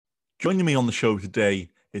Joining me on the show today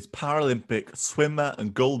is Paralympic swimmer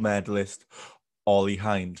and gold medalist Ollie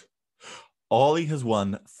Hynd. Ollie has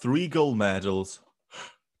won 3 gold medals,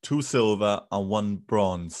 2 silver and 1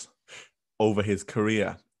 bronze over his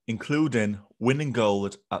career, including winning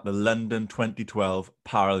gold at the London 2012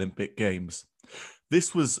 Paralympic Games.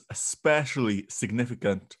 This was especially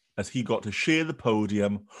significant as he got to share the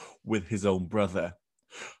podium with his own brother.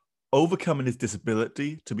 Overcoming his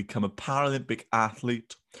disability to become a Paralympic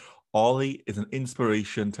athlete, Ollie is an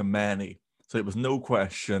inspiration to many, so it was no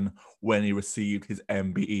question when he received his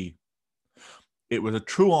MBE. It was a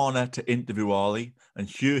true honour to interview Ollie and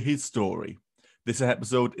hear his story. This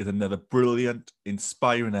episode is another brilliant,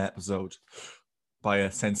 inspiring episode by a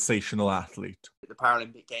sensational athlete. The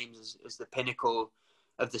Paralympic Games is the pinnacle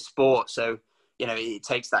of the sport, so it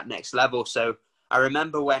takes that next level. So I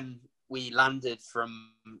remember when we landed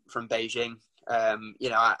from Beijing,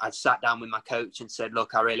 I sat down with my coach and said,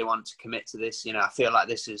 look, I really want to commit to this. I feel like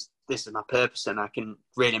this is my purpose and I can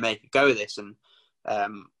really make a go of this. And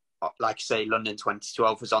like I say, London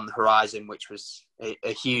 2012 was on the horizon, which was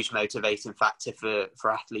a huge motivating factor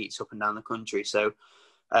for athletes up and down the country. So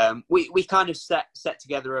we kind of set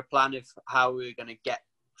together a plan of how we were going to get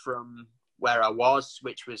from where I was,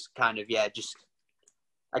 which was kind of, just,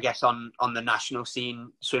 I guess, on the national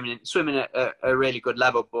scene, swimming at a really good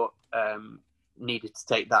level, but needed to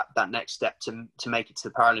take that next step to make it to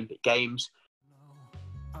the Paralympic Games.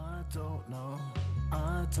 I don't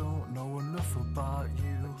know enough about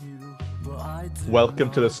you, but I do. Welcome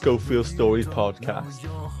to the Schofield Stories podcast,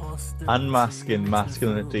 unmasking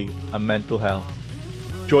masculinity and mental health.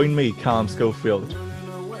 Join me, Callum Schofield,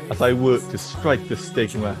 as I work to strike the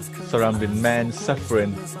stigma surrounding men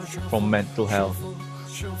suffering from mental health.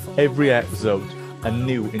 Every episode, a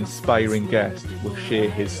new inspiring guest will share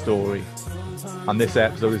his story, and this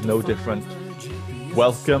episode is no different.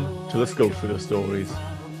 Welcome to the Schofield Stories.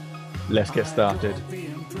 Let's get started.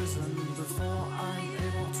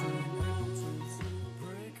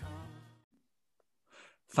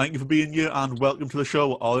 Thank you for being here and welcome to the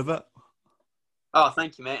show, Oliver. Oh,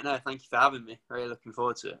 thank you, mate. No, thank you for having me. Really looking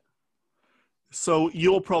forward to it. So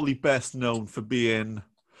you're probably best known for being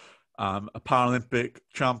a Paralympic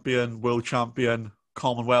champion, world champion,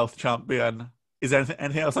 Commonwealth champion. Is there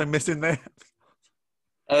anything else I'm missing there?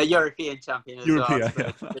 European champion as well. Yeah.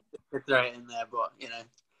 To throw it in there, but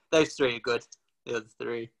those 3 are good. The other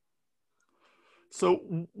 3. So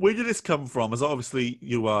where did this come from? As obviously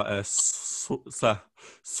you are a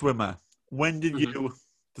swimmer. When did you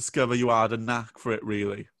discover you had a knack for it,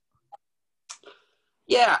 really?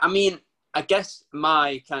 Yeah, I mean, I guess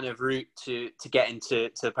my kind of route to get into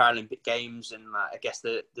the Paralympic Games and I guess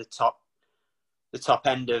the top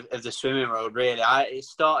end of the swimming world, really, it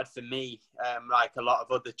started for me like a lot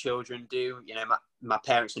of other children do. My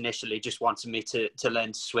parents initially just wanted me to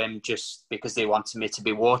learn to swim just because they wanted me to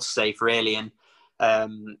be water safe, really. And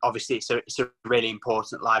obviously it's a really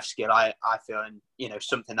important life skill, I feel, and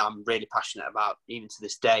something I'm really passionate about even to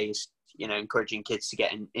this day is encouraging kids to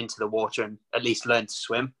get into the water and at least learn to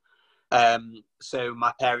swim. So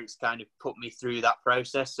my parents kind of put me through that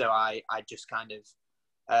process, so I just kind of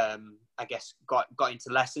I guess got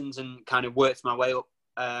into lessons and kind of worked my way up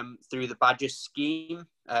through the Badgers scheme.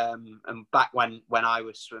 And back when I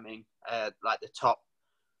was swimming, like the top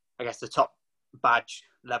badge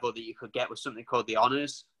level that you could get was something called the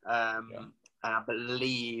honours. And I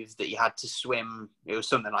believe that you had to swim, it was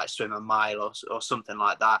something like swim a mile or something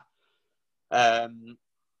like that.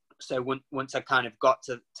 So once I kind of got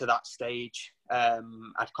to that stage,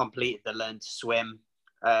 I'd completed the learn to swim.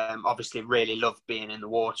 Obviously really loved being in the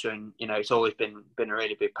water, and it's always been a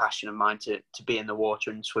really big passion of mine to be in the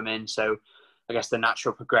water and swim in. So I guess the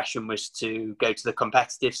natural progression was to go to the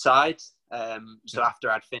competitive side. So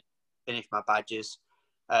after I'd finished my badges,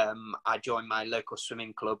 I joined my local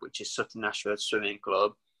swimming club, which is Sutton Ashford Swimming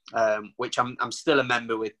Club, which I'm still a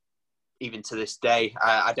member with even to this day.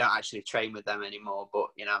 I don't actually train with them anymore, but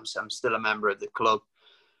I'm still a member of the club.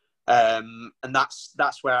 And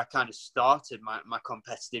that's where I kind of started my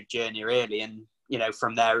competitive journey, really. And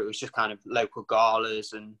from there it was just kind of local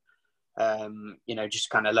galas and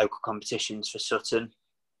just kind of local competitions for Sutton.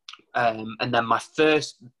 And then my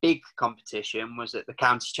first big competition was at the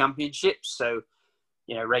county championships, so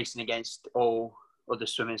racing against all other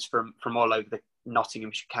swimmers from all over the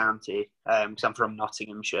Nottinghamshire county, because I'm from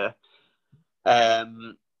Nottinghamshire.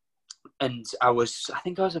 And I was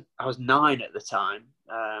 9 at the time.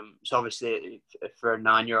 So obviously for a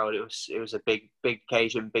 9-year-old, it was a big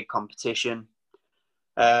occasion, big competition.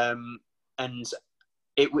 And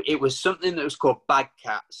it was something that was called bag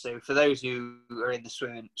cat. So for those who are in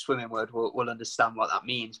the swimming world will understand what that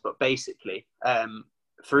means. But basically,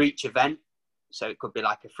 for each event, so it could be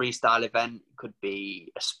like a freestyle event, it could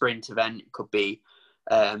be a sprint event, it could be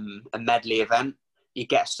a medley event. You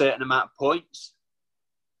get a certain amount of points,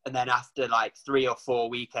 and then after like 3 or 4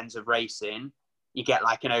 weekends of racing, you get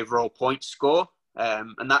like an overall point score.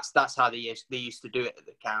 And that's how they used to do it at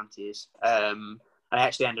the counties. And I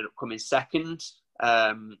actually ended up coming second.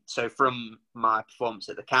 So from my performance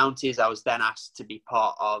at the counties, I was then asked to be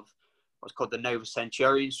part of what's called the Nova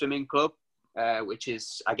Centurion Swimming Club, which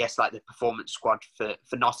is, I guess, like the performance squad for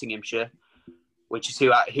Nottinghamshire, which is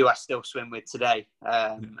who I still swim with today.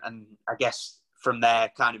 And I guess from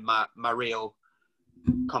there, kind of my real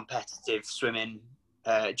competitive swimming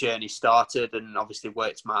journey started, and obviously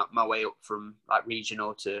worked my way up from like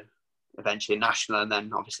regional to eventually national, and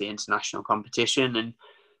then obviously international competition. And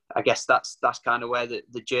I guess that's kind of where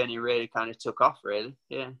the journey really kind of took off, really.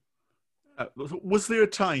 Yeah. Was there a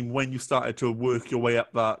time when you started to work your way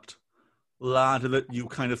up that ladder that you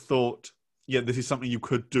kind of thought, yeah, this is something you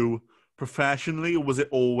could do professionally, or was it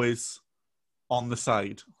always on the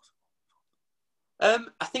side?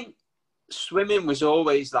 I think swimming was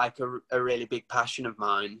always like a really big passion of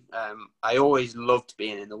mine. I always loved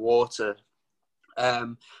being in the water.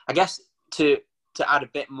 I guess to add a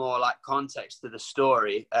bit more like context to the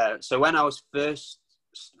story. So when I was first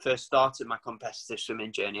started my competitive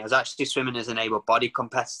swimming journey, I was actually swimming as an able-bodied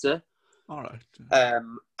competitor. All right.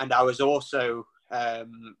 And I was also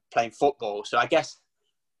playing football. So I guess,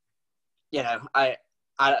 you know, I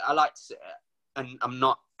like to, and I'm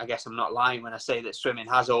not lying when I say that swimming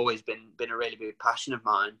has always been a really big passion of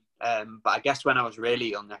mine. But I guess when I was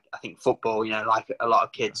really young, I think football, you know, like a lot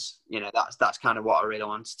of kids, you know, that's kind of what I really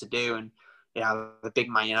wanted to do. And, you know, I'm a big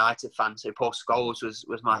Man United fan, so Paul Scholes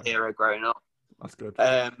was my hero growing up. That's good.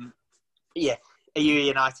 Yeah. Are you a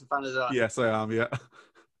United fan as well? Yes, I am, yeah.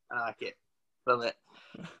 I like it. Love it.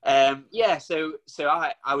 Yeah, so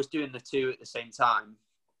I was doing the two at the same time.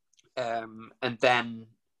 And then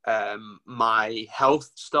my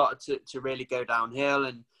health started to really go downhill.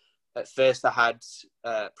 And at first I had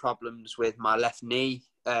problems with my left knee,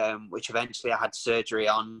 which eventually I had surgery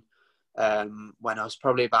on when I was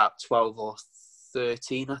probably about 12 or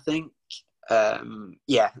 13, I think.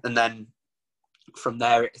 Yeah, and then from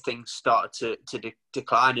there things started to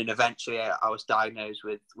decline, and eventually I was diagnosed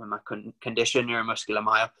with my condition, neuromuscular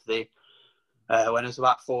myopathy, when I was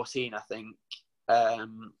about 14, I think.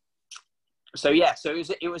 So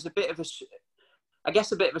it was a bit of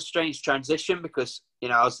a strange transition, because, you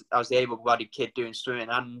know, I was the able-bodied kid doing swimming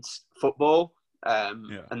and football.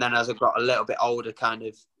 And then as I got a little bit older, kind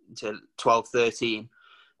of to 12, 13,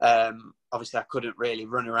 obviously I couldn't really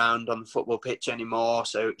run around on the football pitch anymore.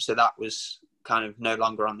 So that was kind of no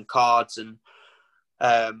longer on the cards. And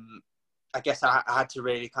I guess I had to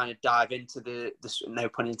really kind of dive into the no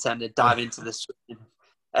pun intended, into the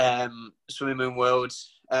swimming world.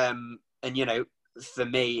 And, you know, for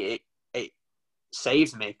me, it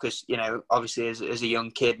saved me, because, you know, obviously as a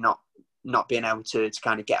young kid, not being able to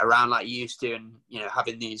kind of get around like you used to, and, you know,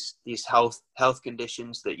 having these health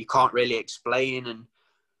conditions that you can't really explain.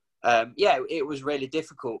 And yeah, it was really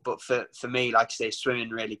difficult. But for me, like I say,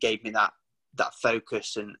 swimming really gave me that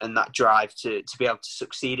focus and that drive to be able to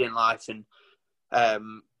succeed in life. And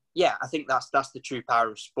yeah, I think that's the true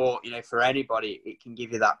power of sport. You know, for anybody, it can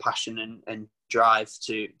give you that passion and drive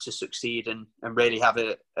to succeed and really have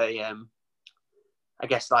a I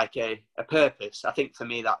guess like a purpose. I think for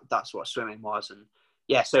me that's what swimming was. And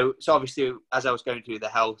yeah, so obviously as I was going through the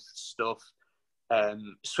health stuff,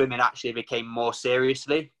 swimming actually became more serious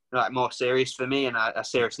for me, and I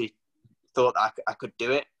seriously thought that I could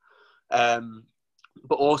do it.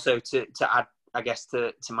 But also to add, I guess,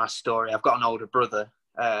 to my story, I've got an older brother.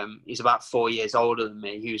 He's about 4 years older than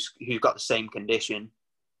me, who's got the same condition.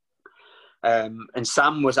 And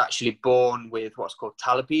Sam was actually born with what's called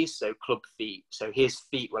talipes, so club feet. So his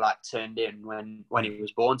feet were like turned in when he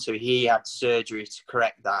was born. So he had surgery to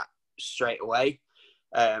correct that straight away.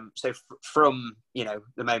 So from, you know,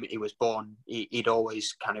 the moment he was born, he'd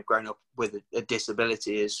always kind of grown up with a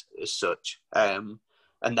disability as such. And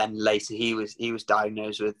then later he was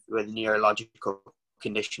diagnosed with a neurological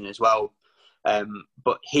condition as well.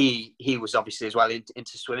 But he was obviously as well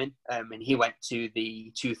into swimming, and he went to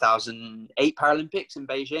the 2008 Paralympics in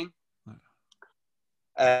Beijing.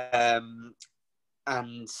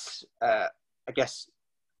 And I guess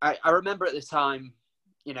I remember at the time,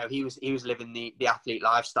 you know, he was living the athlete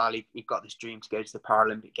lifestyle. He got this dream to go to the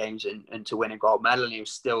Paralympic Games and to win a gold medal, and he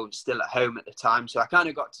was still at home at the time. So I kind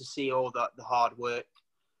of got to see all the hard work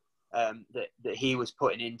that he was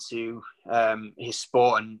putting into his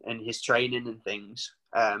sport and his training and things.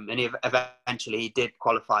 And eventually he did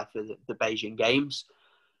qualify for the Beijing Games.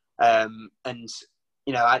 And,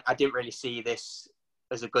 you know, I didn't really see this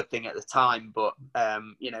as a good thing at the time, but,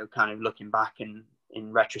 you know, kind of looking back and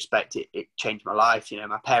in retrospect, it changed my life. You know,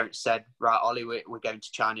 my parents said, right, Ollie, we're going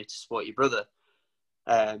to China to support your brother.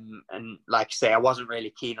 And like I say, I wasn't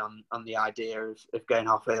really keen on the idea of going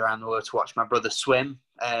halfway around the world to watch my brother swim.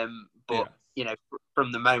 But, you know,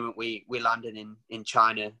 from the moment we landed in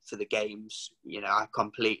China for the games, you know, I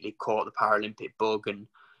completely caught the Paralympic bug.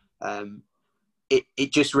 And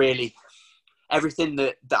it just really, everything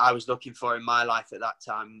that I was looking for in my life at that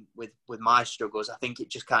time with my struggles, I think it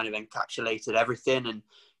just kind of encapsulated everything and,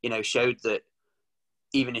 you know, showed that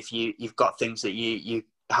even if you've got things that you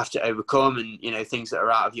have to overcome and, you know, things that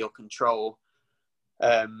are out of your control,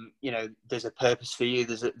 you know, there's a purpose for you,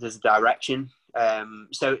 there's a direction.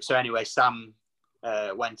 So anyway, Sam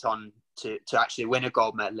went on to actually win a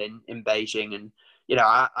gold medal in Beijing. And, you know,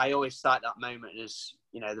 I always cite that moment as,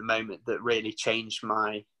 you know, the moment that really changed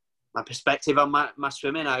my perspective on my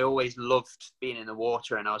swimming. I always loved being in the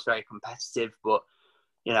water and I was very competitive, but,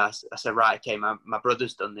 you know, I said, right, okay, my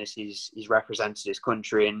brother's done this. He's represented his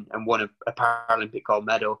country and won a Paralympic gold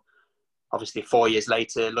medal. Obviously, 4 years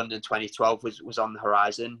later, London 2012 was on the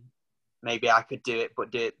horizon. Maybe I could do it,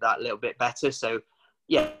 but do it that little bit better. So,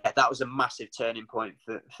 yeah, that was a massive turning point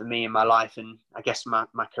for me in my life and I guess my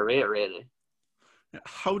career, really.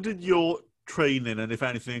 How did your training and, if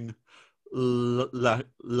anything,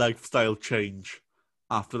 lifestyle change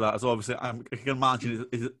after that? So obviously, I can imagine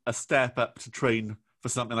it's a step up to train for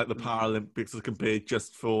something like the Paralympics as compared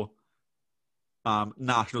just for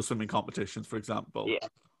national swimming competitions, for example.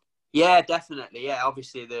 Yeah, definitely. Yeah,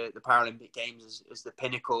 obviously the Paralympic Games is the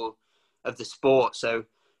pinnacle of the sport. So,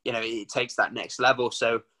 you know, it takes that next level.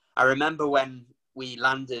 So I remember when we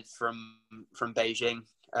landed from Beijing,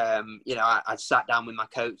 you know, I sat down with my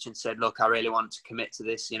coach and said, look, I really want to commit to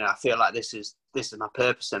this. You know, I feel like this is my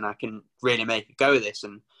purpose and I can really make it go this.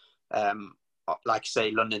 And like I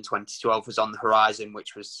say, London 2012 was on the horizon,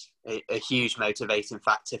 which was a huge motivating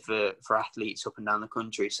factor for athletes up and down the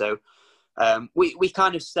country. So we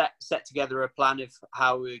kind of set together a plan of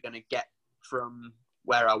how we were going to get from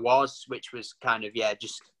where I was, which was kind of,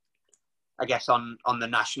 just, I guess, on the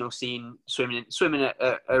national scene, swimming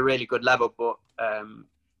at a really good level, but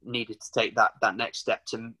needed to take that next step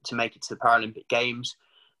to make it to the Paralympic Games.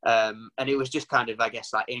 And it was just kind of, I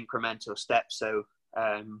guess, like incremental steps. So,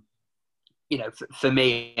 you know, for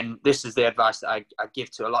me, and this is the advice that I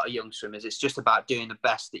give to a lot of young swimmers, it's just about doing the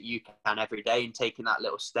best that you can every day and taking that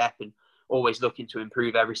little step and always looking to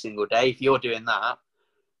improve every single day. If you're doing that,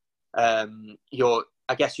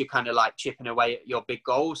 I guess you're kind of like chipping away at your big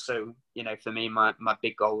goals. So, you know, for me, my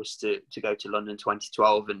big goal was to go to London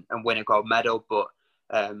 2012 and win a gold medal. But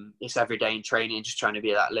it's every day in training, just trying to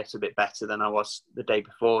be that little bit better than I was the day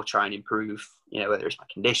before, try and improve, you know, whether it's my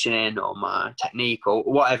conditioning or my technique or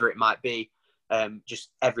whatever it might be.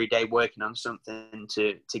 Just every day working on something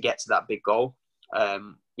to get to that big goal,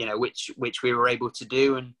 you know, which we were able to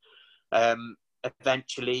do. And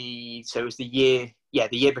eventually, so it was the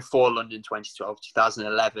year before London 2012,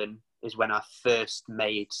 2011 is when I first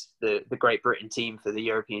made the Great Britain team for the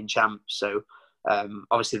European Champs. So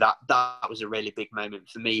obviously that was a really big moment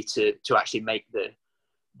for me to actually make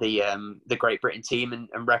the Great Britain team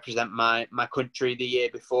and represent my country the year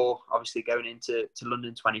before, obviously going into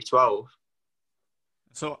London 2012.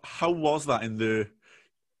 So how was that in the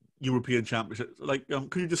European Championship? Like,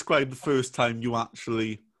 could you describe the first time you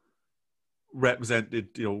actually represented,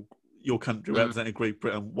 you know, your country, represented Great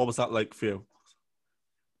Britain? What was that like for you?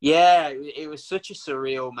 Yeah, it was such a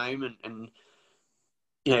surreal moment. And,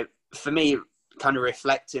 you know, for me, kind of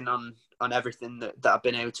reflecting on everything that I've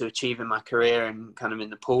been able to achieve in my career and kind of in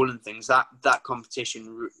the pool and things, that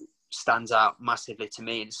competition stands out massively to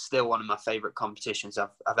me. And it's still one of my favourite competitions I've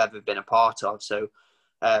ever been a part of. So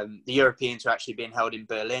the Europeans were actually being held in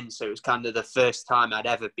Berlin. So it was kind of the first time I'd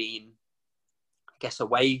ever been, I guess,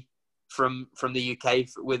 away from the UK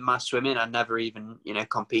with my swimming. I never even, you know,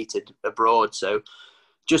 competed abroad. So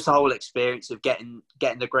just the whole experience of getting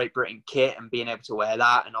the Great Britain kit and being able to wear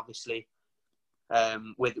that. And obviously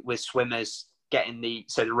with swimmers getting the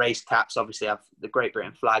race caps obviously have the Great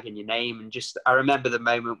Britain flag in your name. And just, I remember the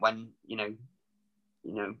moment when, you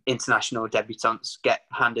know, international debutantes get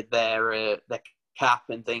handed their cap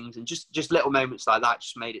and things, and just little moments like that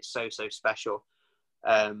just made it so special.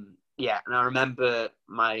 And I remember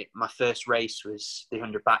my first race was the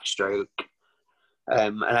 100 backstroke,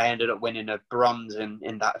 and I ended up winning a bronze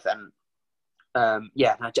in that event. And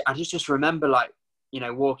I just remember, like,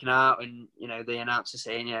 walking out and, the announcer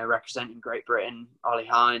saying, representing Great Britain, Ollie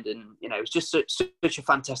Hynd. And, it was just such a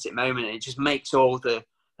fantastic moment. It just makes all the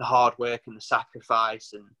hard work and the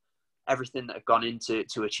sacrifice and everything that had gone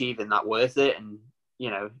into achieving that worth it. And,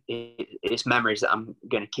 it's memories that I'm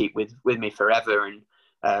going to keep with me forever. And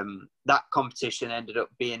that competition ended up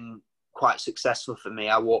being quite successful for me.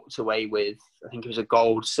 I walked away with, I think it was a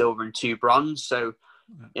gold, silver and 2 bronze. So,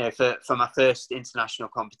 for my first international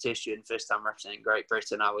competition, first time representing Great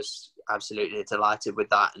Britain, I was absolutely delighted with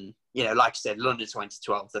that. And, like I said, London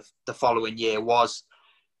 2012, the following year was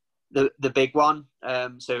the big one.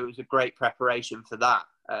 So it was a great preparation for that.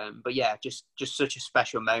 But yeah, just such a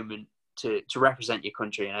special moment to represent your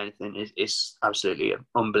country in anything is absolutely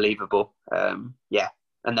unbelievable. Yeah.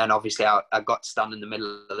 And then obviously I got to stand in the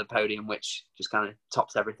middle of the podium, which just kind of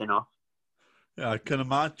tops everything off. Yeah, I can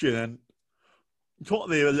imagine. And talk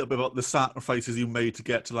there a little bit about the sacrifices you made to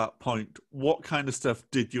get to that point. What kind of stuff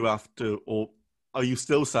did you have to, or are you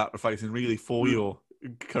still sacrificing really for your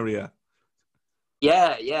career?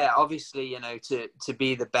 Yeah. Obviously, to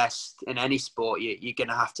be the best in any sport, you're going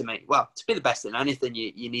to have to make, to be the best in anything,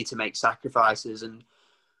 you need to make sacrifices. And,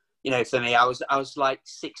 for me, I was like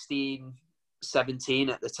 16, 17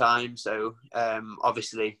 at the time. So,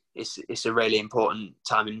 obviously it's a really important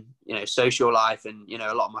time in, social life. And,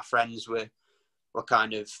 a lot of my friends were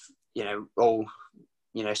kind of, all,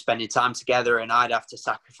 spending time together, and I'd have to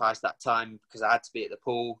sacrifice that time because I had to be at the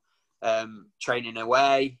pool, training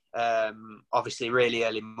away. Obviously really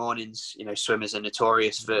early mornings, swimmers are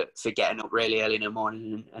notorious for getting up really early in the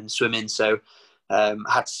morning and swimming. So, I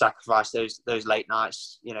had to sacrifice those late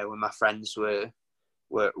nights, when my friends were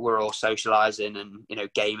all socializing and,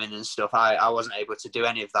 gaming and stuff. I wasn't able to do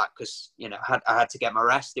any of that because, I had to get my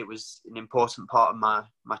rest. It was an important part of my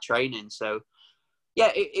training. So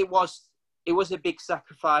yeah, it was a big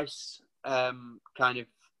sacrifice. Kind of,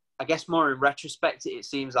 I guess more in retrospect, it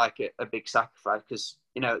seems like a big sacrifice because,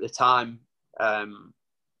 at the time, like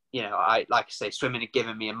I say, swimming had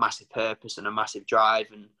given me a massive purpose and a massive drive.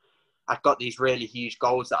 And I'd got these really huge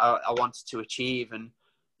goals that I wanted to achieve. And,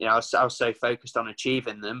 I was so focused on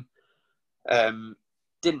achieving them.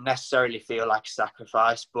 Didn't necessarily feel like a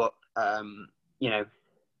sacrifice, but,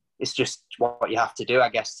 it's just what you have to do, I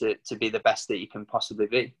guess, to be the best that you can possibly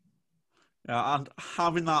be. Yeah, and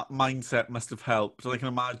having that mindset must have helped. I can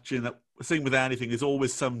imagine that, same with anything, there's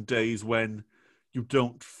always some days when you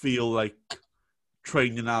don't feel like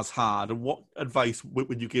training as hard. And what advice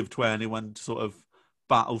would you give to anyone to sort of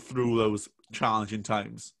battle through those challenging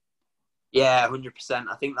times? Yeah, 100%.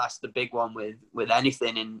 I think that's the big one with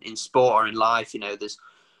anything in sport or in life.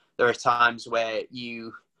 There are times where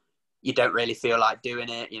you don't really feel like doing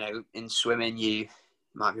it. In swimming, you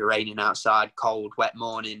might be raining outside, cold, wet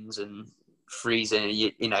mornings and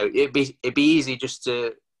freezing. It'd be easy just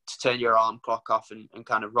to turn your alarm clock off and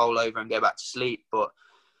kind of roll over and go back to sleep. But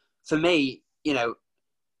for me,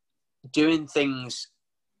 doing things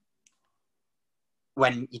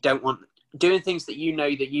when you don't want, doing things that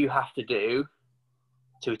that you have to do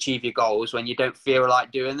to achieve your goals when you don't feel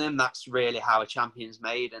like doing them, that's really how a champion's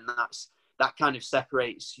made. And that kind of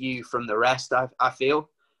separates you from the rest, I feel.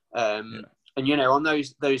 And, on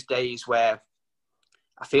those days where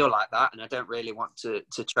I feel like that and I don't really want to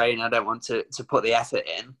train, I don't want to put the effort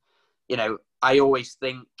in, I always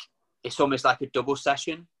think it's almost like a double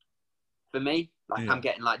session for me. Like I'm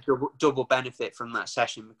getting like double benefit from that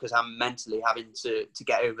session because I'm mentally having to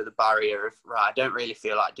get over the barrier of, right, I don't really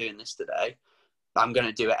feel like doing this today, but I'm going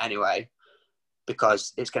to do it anyway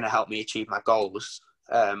because it's going to help me achieve my goals.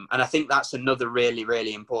 And I think that's another really,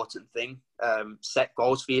 really important thing. Set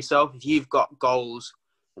goals for yourself. If you've got goals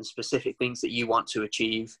and specific things that you want to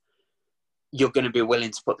achieve, you're going to be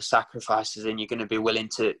willing to put the sacrifices in. You're going to be willing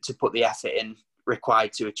to put the effort in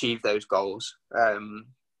required to achieve those goals.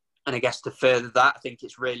 And I guess to further that, I think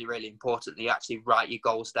it's really, really important that you actually write your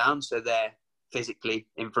goals down so they're physically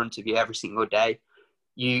in front of you every single day.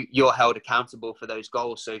 You're held accountable for those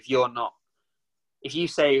goals. So if you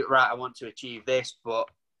say, right, I want to achieve this, but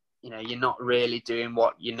you're not really doing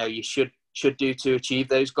what you should do to achieve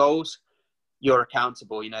those goals, you're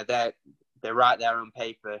accountable. They're right there on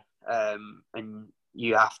paper, and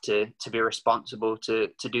you have to be responsible to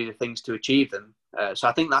do the things to achieve them. So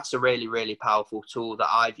I think that's a really, really powerful tool that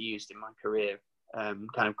I've used in my career,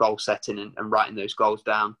 kind of goal setting and writing those goals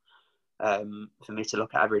down for me to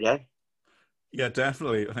look at every day. Yeah,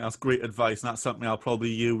 definitely. I think that's great advice, and that's something I'll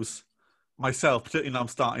probably use myself, particularly now I'm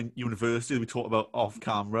starting university. We talk about off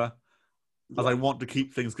camera, as I want to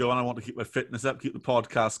keep things going. I want to keep my fitness up, keep the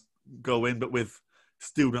podcast going, but with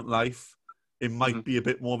student life, it might be a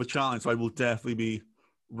bit more of a challenge. So I will definitely be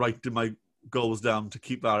writing my goals down to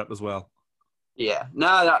keep that up as well. Yeah,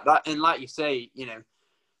 no, that and like you say, you know,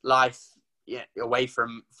 life away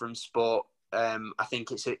from sport. I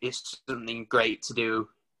think it's something great to do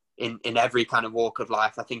in every kind of walk of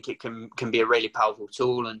life. I think it can be a really powerful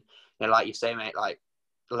tool, and you know, like you say, mate, like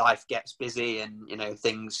life gets busy, and you know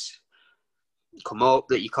things come up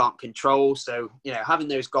that you can't control. So you know, having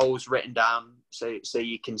those goals written down so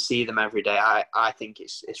you can see them every day, I think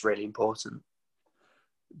it's really important.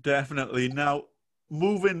 Definitely. Now,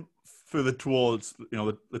 moving further towards, you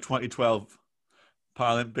know, the 2012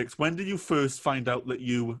 Paralympics, when did you first find out that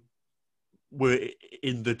you were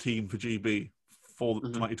in the team for GB for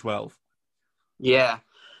 2012? Yeah.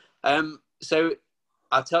 So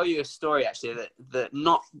I'll tell you a story actually that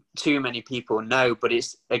not too many people know, but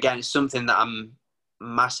it's something that I'm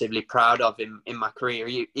massively proud of in my career,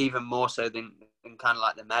 even more so than kind of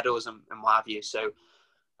like the medals and what have you. So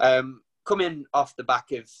coming off the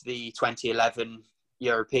back of the 2011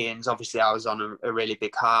 Europeans, obviously I was on a really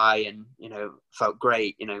big high, and you know, felt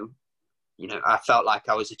great. You know, I felt like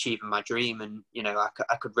I was achieving my dream, and you know,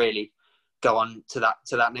 I could really go on to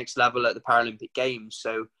that next level at the Paralympic Games.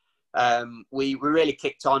 So we really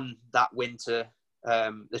kicked on that winter.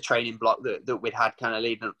 The training block that we'd had kind of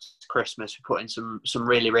leading up to Christmas, we put in some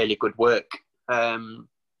really good work.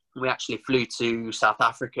 We actually flew to South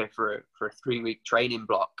Africa for a 3-week training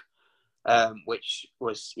block, which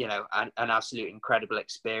was, you know, an absolute incredible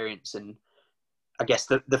experience. And I guess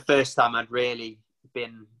the first time I'd really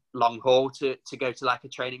been long haul to go to like a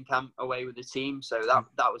training camp away with the team. So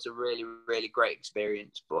that was a really great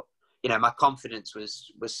experience. But you know, my confidence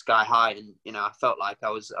was sky high, and you know, I felt like I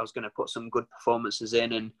was going to put some good performances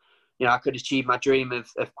in, and you know, I could achieve my dream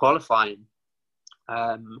of qualifying.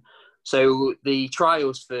 So the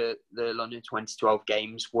trials for the London 2012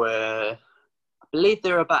 Games were, I believe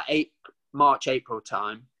they were about March, April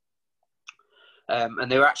time.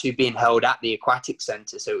 And they were actually being held at the Aquatic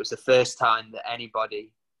Centre. So it was the first time that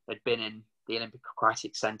anybody had been in the Olympic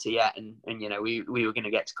Aquatic Centre yet. And you know, we were going to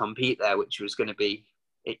get to compete there, which was going to be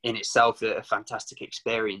in itself a fantastic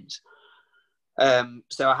experience.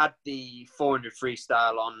 So I had the 400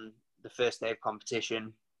 freestyle on the first day of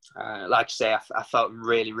competition. Like I say, I felt in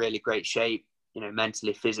really great shape, you know,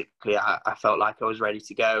 mentally, physically. I felt like I was ready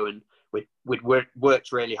to go, and we'd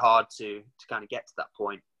worked really hard to kind of get to that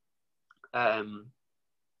point.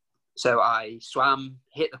 So I swam,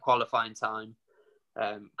 hit the qualifying time,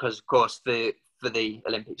 because of course for the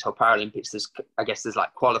Olympics or Paralympics, there's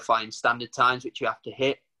like qualifying standard times which you have to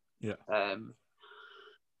hit. Yeah.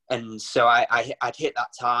 And so I'd hit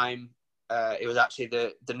that time. It was actually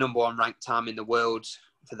the number 1 ranked time in the world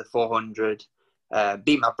for the 400.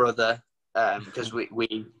 Beat my brother, because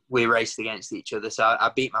we raced against each other. So I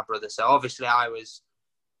beat my brother. So obviously I was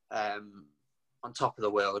on top of the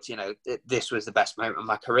world. You know, this was the best moment of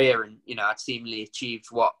my career, and you know, I'd seemingly achieved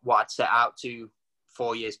what I'd set out to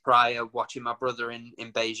 4 years prior, watching my brother in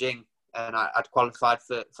Beijing, and I'd qualified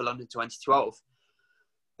for London 2012.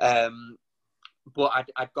 But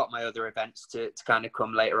I'd got my other events to kind of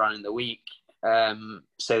come later on in the week.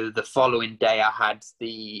 So the following day I had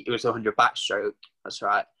it was 100 backstroke. That's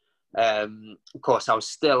right. Of course, I was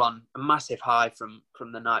still on a massive high from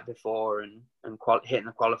the night before and hitting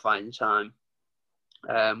the qualifying time.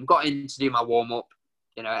 Got in to do my warm up.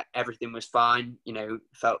 You know, everything was fine. You know,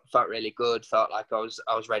 felt really good. Felt like I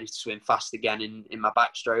was ready to swim fast again in my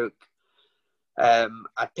backstroke.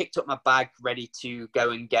 I picked up my bag, ready to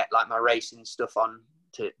go and get like my racing stuff on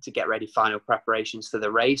to get ready, final preparations for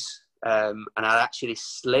the race. And I actually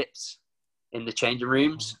slipped in the changing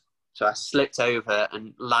rooms. So I slipped over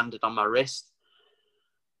and landed on my wrist.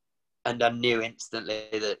 And I knew instantly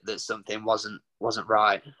that something wasn't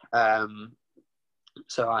right.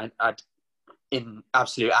 So I'd, in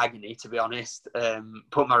absolute agony, to be honest,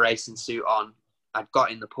 put my racing suit on. I'd got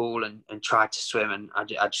in the pool and tried to swim, and I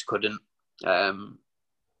just couldn't.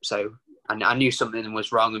 So I knew something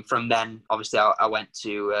was wrong. And from then, obviously, I went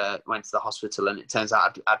to the hospital, and it turns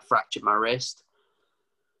out I'd fractured my wrist.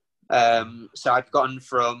 So I'd gotten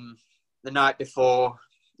from the night before,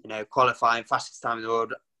 you know, qualifying fastest time in the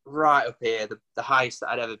world, right up here, the highest that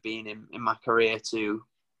I'd ever been in my career, to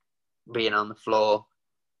being on the floor,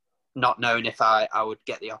 not knowing if I would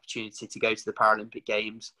get the opportunity to go to the Paralympic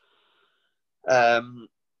Games.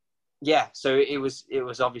 Yeah, so it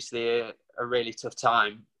was obviously a really tough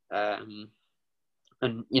time. And,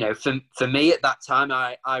 you know, for me at that time,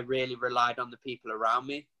 I really relied on the people around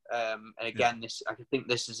me. And again, I think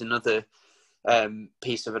this is another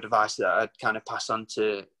piece of advice that I'd kind of pass on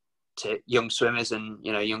to young swimmers and,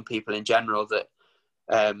 you know, young people in general, that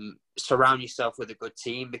surround yourself with a good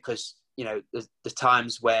team, because you know, the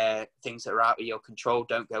times where things that are out of your control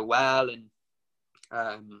don't go well, and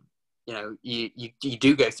you know, you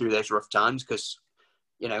do go through those rough times, because,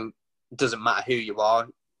 you know, it doesn't matter who you are.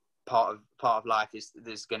 Part of life is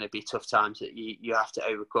there's going to be tough times that you have to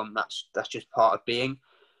overcome. That's just part of being.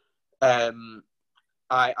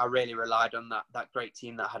 I really relied on that great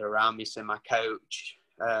team that I had around me. So my coach,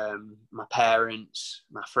 my parents,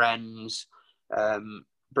 my friends,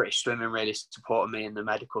 British Swimming really supported me, and the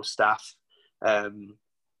medical staff.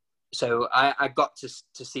 So I got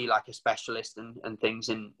to see like a specialist and things,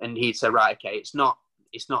 and he'd say, right, okay, it's not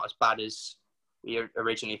as bad as we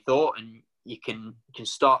originally thought, and you can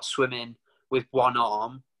start swimming with one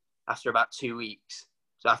arm after about 2 weeks.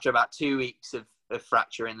 So after about 2 weeks of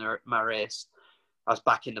fracturing my wrist, I was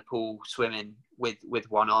back in the pool swimming with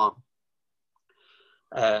one arm.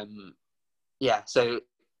 Yeah, so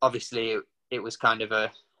obviously it was kind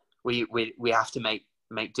of we have to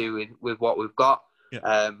make do with what we've got.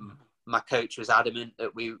 Yeah. My coach was adamant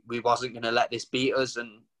that we wasn't going to let this beat us,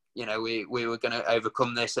 and you know, we were going to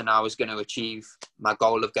overcome this, and I was going to achieve my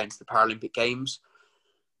goal of going to the Paralympic Games.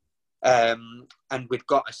 And we'd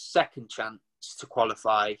got a second chance to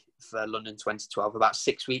qualify for London 2012 about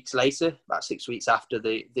 6 weeks later, about 6 weeks after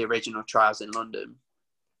the original trials in London.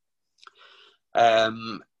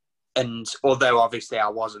 And although obviously I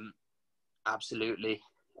wasn't absolutely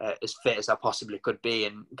as fit as I possibly could be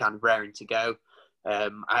and kind of raring to go, I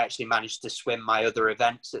actually managed to swim my other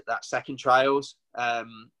events at that second trials,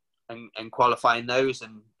 and qualifying those.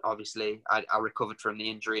 And obviously I recovered from the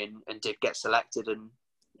injury and did get selected, and,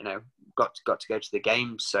 you know, got to go to the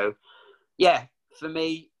games. So yeah, for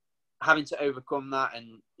me, having to overcome that,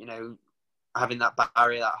 and, you know, having that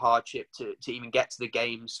barrier, that hardship to even get to the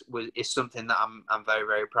games is something that I'm very,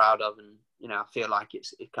 very proud of. And, you know, I feel like it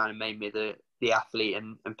kind of made me the athlete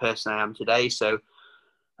and person I am today. So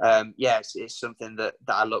yeah, it's something that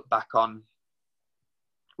I look back on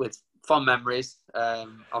with fond memories.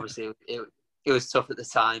 Obviously it was tough at the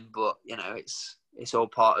time, but, you know, it's all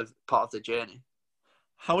part of the journey.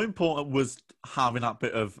 How important was having that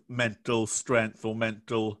bit of mental strength or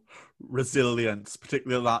mental resilience,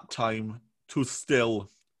 particularly at that time, to still,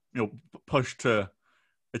 you know, push to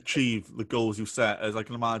achieve the goals you set? As I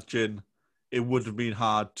can imagine, it would have been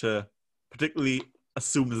hard to, particularly as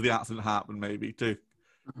soon as the accident happened, maybe, to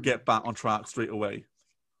get back on track straight away.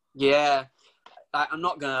 Yeah, I'm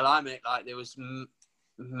not going to lie, mate. Like, there was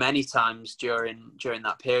many times during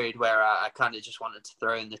that period where I kind of just wanted to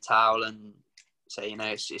throw in the towel and say, you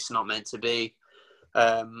know, it's not meant to be.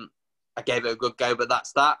 I gave it a good go, but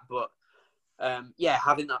that's that. But yeah,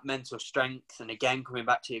 having that mental strength, and again, coming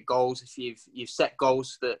back to your goals, if you've set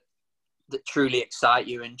goals that truly excite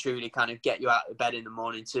you and truly kind of get you out of bed in the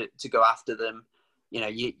morning to go after them, you know,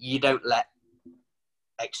 you don't let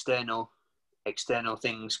external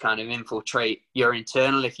things kind of infiltrate your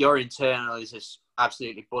internal. If your internal is just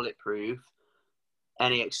absolutely bulletproof,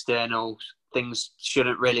 any external things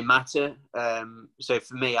shouldn't really matter. So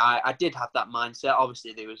for me, I did have that mindset.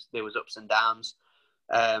 Obviously there was ups and downs,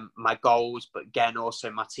 my goals, but again,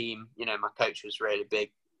 also my team, you know, my coach was really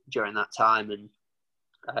big during that time. And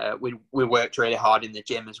we worked really hard in the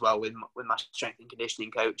gym as well with my strength and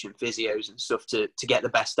conditioning coach and physios and stuff to get the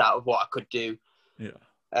best out of what I could do. Yeah.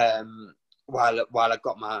 While I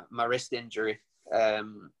got my wrist injury.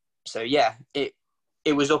 So yeah, it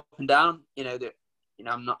was up and down. You know, that, you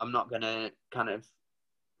know, I'm not gonna kind of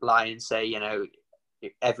lie and say, you know,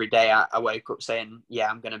 every day I wake up saying, yeah,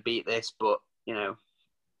 I'm gonna beat this, but, you know,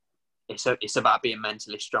 it's about being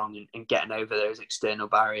mentally strong and getting over those external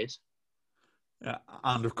barriers. Yeah,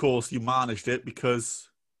 and of course you managed it because,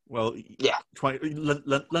 well, yeah,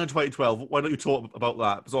 London 2012. Why don't you talk about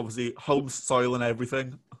that? Because obviously home soil and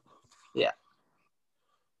everything.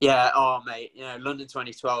 Yeah. Oh, mate, you know, London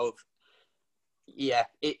 2012. Yeah,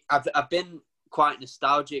 I've been quite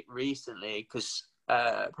nostalgic recently because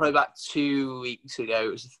probably about 2 weeks ago,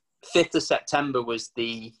 it was 5th of September was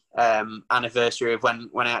the anniversary of when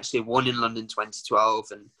I actually won in London 2012,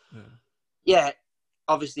 and yeah,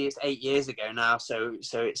 obviously it's 8 years ago now, so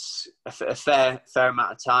it's a fair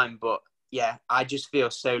amount of time. But yeah, I just feel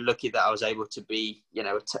so lucky that I was able to be, you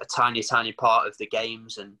know, a tiny part of the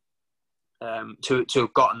games, and to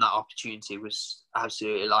have gotten that opportunity was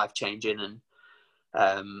absolutely life-changing.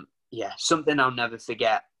 And yeah, something I'll never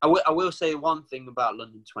forget. I will say one thing about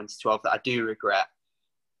London 2012 that I do regret.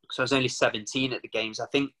 So I was only 17 at the games. I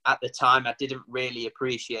think at the time I didn't really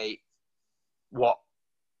appreciate what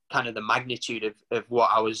kind of the magnitude of what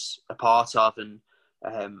I was a part of. And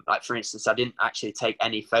like, for instance, I didn't actually take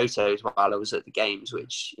any photos while I was at the games,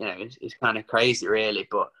 which, you know, is kind of crazy really.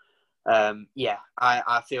 But yeah,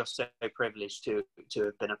 I feel so privileged to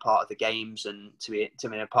have been a part of the games and to be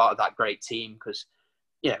a part of that great team, because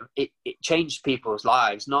it changed people's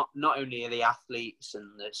lives. Not only the athletes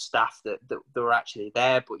and the staff that were actually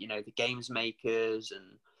there, but the games makers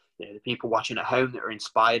and the people watching at home that were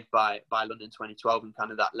inspired by London 2012 and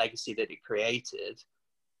kind of that legacy that it created.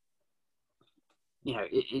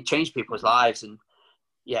 It changed people's lives, and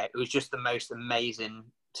yeah, it was just the most amazing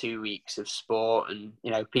 2 weeks of sport, and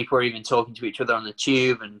people were even talking to each other on the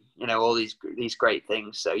tube, and all these great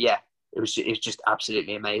things. So yeah, it was just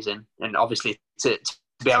absolutely amazing, and obviously to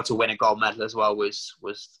be able to win a gold medal as well was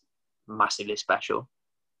massively special.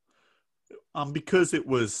 Because it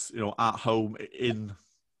was at home in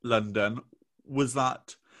London, was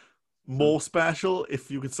that more special,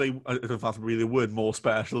 if you could say? I don't know if that's really the word, more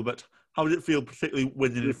special, but how did it feel, particularly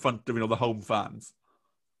when you're in front of the home fans?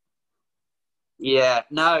 Yeah,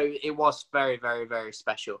 no, it was very, very, very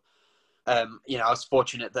special. I was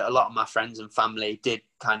fortunate that a lot of my friends and family did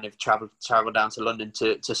kind of travel down to London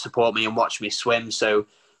to support me and watch me swim. So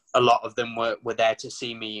a lot of them were there to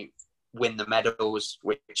see me win the medals,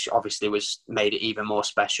 which obviously made it even more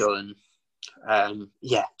special. And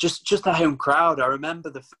yeah, just the home crowd. I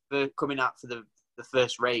remember coming out for the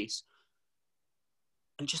first race,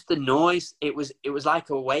 and just the noise. It was like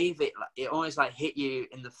a wave. It almost like hit you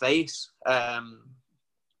in the face, and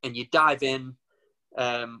you dive in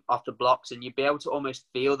off the blocks, and you'd be able to almost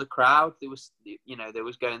feel the crowd. There was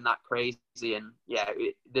going that crazy, and yeah,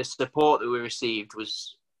 the support that we received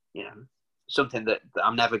was something that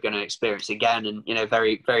I'm never going to experience again. And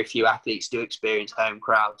very, very few athletes do experience home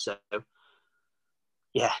crowds. So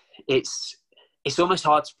yeah, it's almost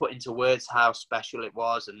hard to put into words how special it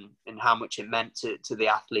was and how much it meant to the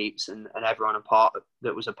athletes and everyone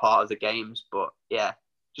that was a part of the games. But yeah,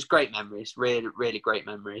 just great memories, really, really great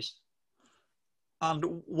memories. And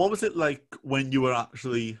what was it like when you were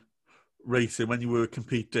actually racing, when you were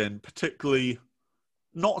competing, particularly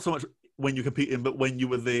not so much when you're competing, but when you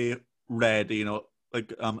were there ready,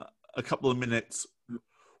 like a couple of minutes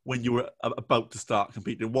when you were about to start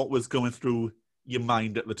competing? What was going through your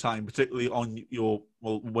mind at the time, particularly on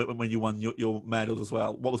when you won your medals as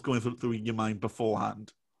well? What was going through your mind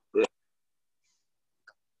beforehand? To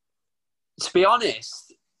be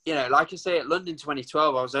honest, like I say, at London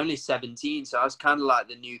 2012, I was only 17, so I was kind of like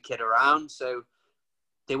the new kid around. So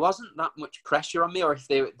there wasn't that much pressure on me, or if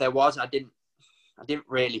there was, I didn't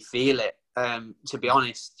really feel it. To be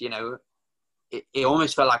honest, it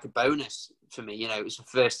almost felt like a bonus for me. It was the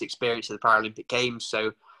first experience of the Paralympic Games,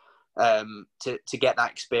 so to get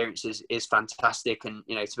that experience is fantastic, and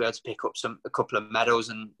to be able to pick up a couple of medals,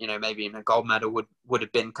 and maybe even a gold medal would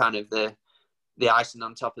have been kind of the icing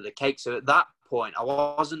on top of the cake. So at that point,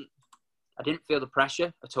 I didn't feel the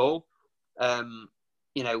pressure at all,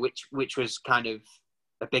 which was kind of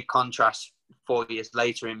a big contrast 4 years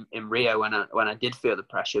later in Rio when I did feel the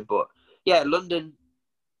pressure. But yeah, London,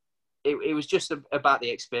 it was just about the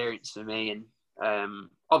experience for me. And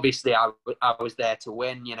obviously I was there to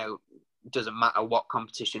win. It doesn't matter what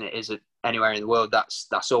competition it is anywhere in the world.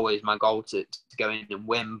 That's always my goal, to go in and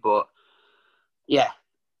win. But yeah,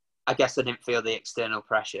 I guess I didn't feel the external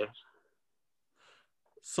pressure.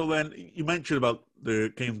 So then you mentioned about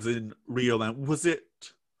the games in Rio. Then was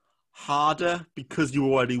it harder because you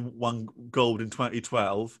already won gold in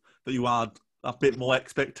 2012 that you had a bit more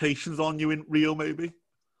expectations on you in Rio, maybe?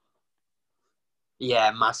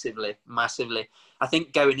 Yeah, massively. I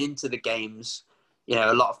think going into the games,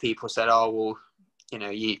 a lot of people said, "Oh,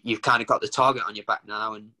 well, you've kind of got the target on your back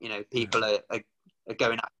now, and people are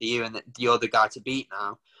going after you, and you're the guy to beat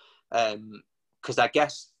now." Because I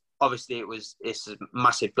guess obviously it's a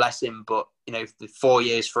massive blessing, but the 4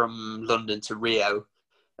 years from London to Rio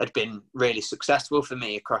had been really successful for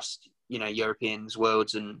me across Europeans,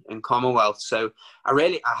 Worlds, and Commonwealth. So I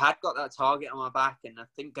had got that target on my back, and I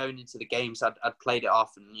think going into the games I'd played it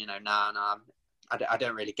off, and I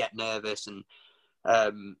don't really get nervous, and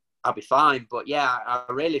I'll be fine. But yeah, I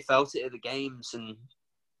really felt it at the games, and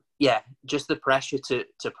yeah, just the pressure to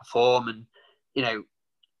perform. And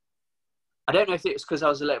I don't know if it was because I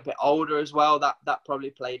was a little bit older as well, that probably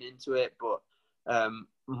played into it. But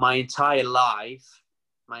my entire life,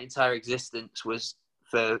 my entire existence was,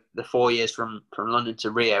 for the 4 years from London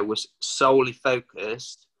to Rio, was solely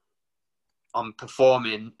focused on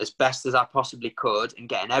performing as best as I possibly could and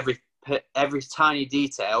getting every tiny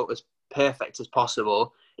detail as perfect as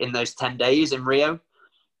possible in those 10 days in Rio.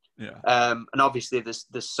 Yeah. And obviously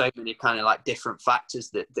there's so many kind of like different factors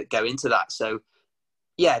that go into that. So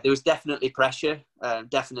yeah, there was definitely pressure.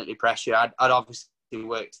 I'd obviously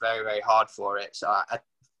worked very, very hard for it. So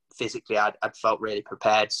physically I'd felt really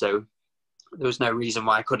prepared. So there was no reason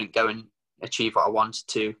why I couldn't go and achieve what I wanted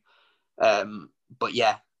to. But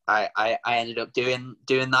yeah, I ended up doing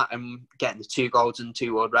that and getting the 2 golds and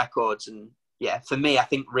 2 world records. And yeah, for me, I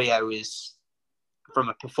think Rio is, from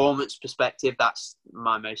a performance perspective, that's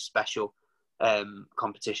my most special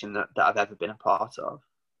competition that I've ever been a part of.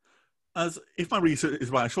 As if my research is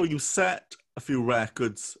right, I'm sure you set a few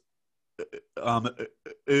records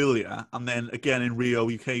earlier, and then again in Rio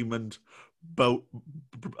you came and broke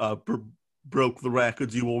the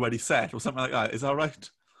records you already set, or something like that. Is that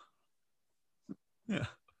right?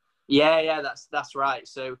 Yeah, that's right.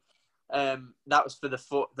 So that was for the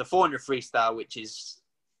 400 freestyle, which is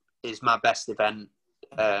my best event.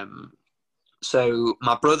 So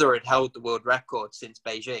my brother had held the world record since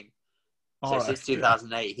Beijing. So since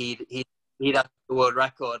 2008, he'd had the world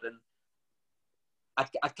record, and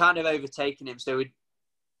I'd kind of overtaken him. So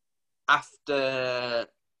after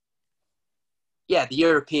the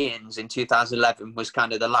Europeans in 2011 was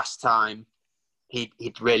kind of the last time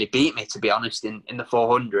he'd really beat me, to be honest, in the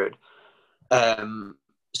 400.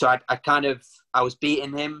 So I was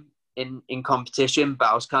beating him in competition, but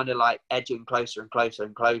I was kind of like edging closer and closer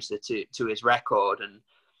and closer to his record. And,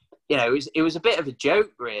 you know, it was a bit of a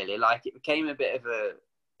joke, really. Like, it became a bit of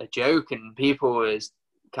a joke, and people was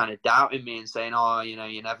kind of doubting me and saying, oh, you know,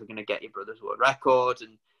 you're never going to get your brother's world record.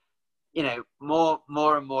 And, you know,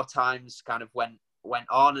 more and more times kind of went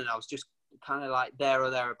on, and I was just kind of like there or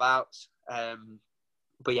thereabouts.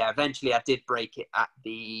 But yeah, eventually I did break it at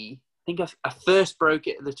I think I first broke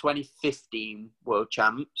it at the 2015 World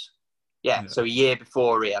Champs. Yeah, so a year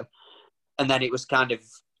before Rio. And then it was kind of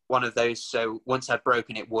one of those, so once I'd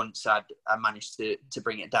broken it once, I managed to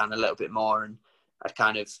bring it down a little bit more, and I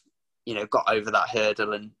kind of, you know, got over that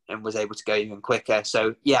hurdle and was able to go even quicker.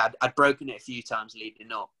 So yeah, I'd broken it a few times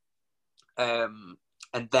leading up.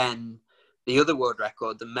 And then the other world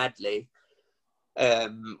record, the medley,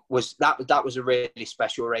 was a really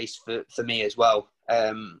special race for me as well,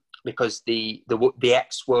 because the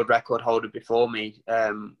ex world record holder before me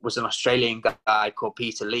was an Australian guy called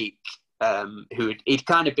Peter Leake, he'd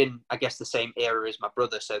kind of been, I guess, the same era as my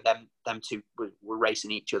brother, so them two were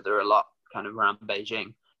racing each other a lot kind of around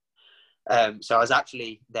Beijing. So I was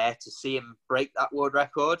actually there to see him break that world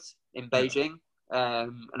record in Beijing.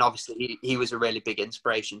 And obviously he was a really big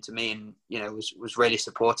inspiration to me, and, you know, was really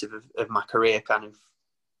supportive of my career kind of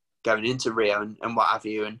going into Rio and what have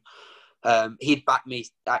you. And he'd backed me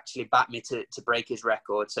to break his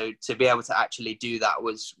record. So to be able to actually do that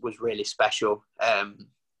was really special.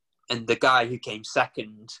 And the guy who came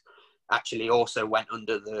second actually also went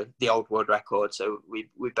under the old world record. So we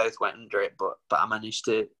both went under it, but I managed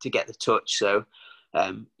to get the touch. So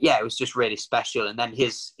it was just really special. And then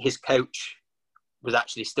his coach was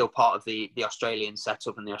actually still part of the Australian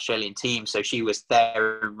setup and the Australian team. So she was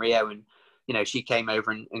there in Rio, and, you know, she came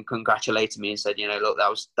over and congratulated me and said, you know, look,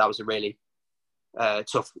 that was a really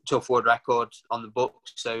tough world record on the book.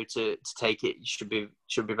 So to take it, you should be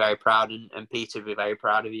very proud, and Peter would be very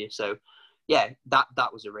proud of you. So yeah,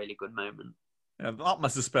 that was a really good moment. Yeah, that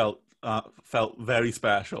must have felt very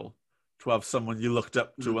special to have someone you looked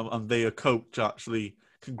up to and their coach actually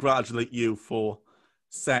congratulate you for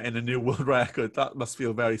setting a new world record. That must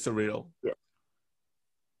feel very surreal.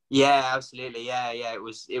 Yeah, absolutely. Yeah. It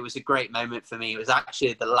was a great moment for me. It was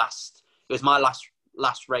actually my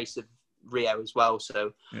last race of Rio as well.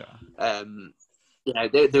 So, you know,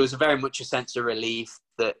 there was very much a sense of relief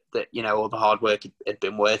that, you know, all the hard work had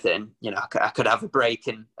been worth it, and, you know, I could have a break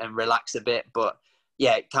and relax a bit. But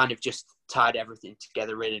yeah, it kind of just tied everything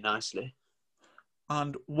together really nicely.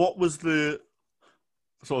 And what was the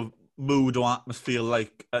sort of mood or atmosphere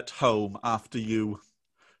like at home after you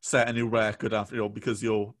set a new record, after, you know, because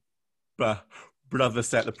your brother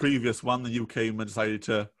set the previous one and you came and decided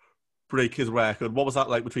to break his record? What was that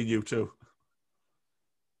like between you two?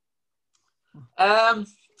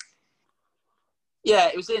 Yeah,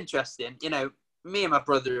 it was interesting. You know, me and my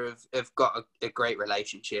brother have got a great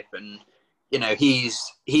relationship, and, you know, he's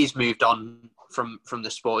moved on from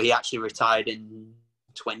the sport. He actually retired in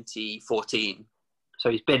 2014. So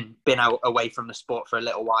he's been away from the sport for a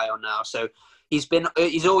little while now. So he's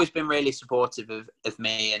always been really supportive of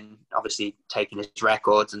me, and obviously taking his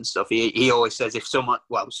records and stuff. He always says if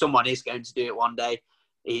someone is going to do it one day,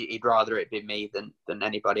 he'd rather it be me than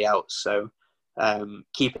anybody else. So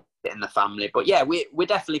keep it in the family. But yeah, we're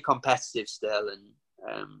definitely competitive still.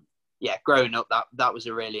 And growing up, that was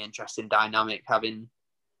a really interesting dynamic, having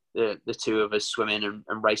the two of us swimming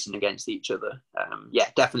and racing against each other.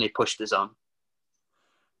 Definitely pushed us on.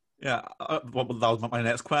 Yeah, that was my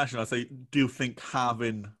next question. I say, do you think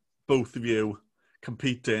having both of you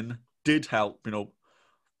competing did help, you know.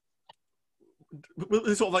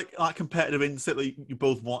 Was it sort of like that competitive instinct that you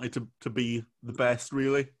both wanted to be the best,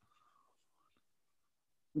 really?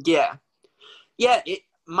 Yeah, it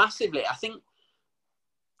massively. I think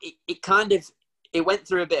it went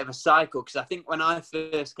through a bit of a cycle, because I think when I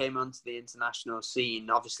first came onto the international scene,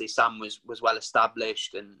 obviously Sam was well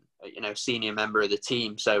established and, you know, senior member of the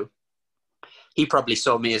team, so he probably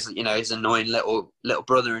saw me as, you know, his annoying little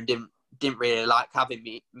brother and didn't really like having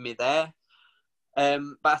me there.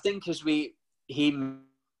 But I think as he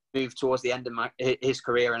moved towards the end of his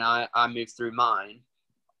career and I moved through mine,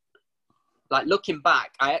 like looking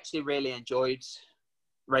back, I actually really enjoyed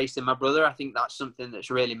racing my brother. I think that's something that's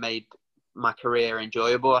really made my career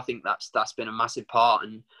enjoyable. I think that's been a massive part.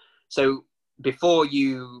 And so before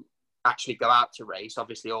you actually go out to race,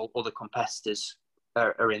 obviously all the competitors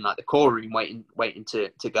are in like the core room waiting to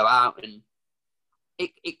go out, and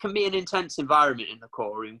it can be an intense environment in the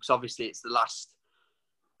core room, because obviously it's the last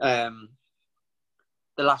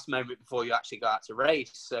moment before you actually go out to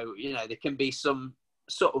race. So, you know, there can be some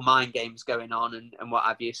sort of mind games going on and what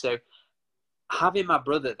have you. So having my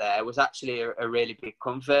brother there was actually a really big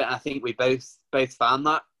comfort. And I think we both found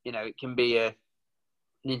that, you know, it can be an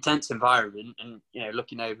intense environment, and, you know,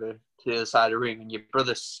 looking over to the other side of the room and your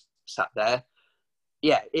brother sat there,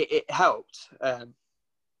 yeah, it helped.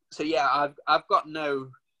 So yeah, I've got no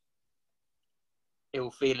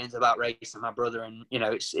ill feelings about racing my brother, and, you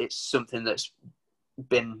know, it's something that's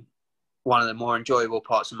been one of the more enjoyable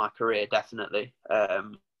parts of my career, definitely.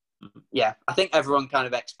 Yeah, I think everyone kind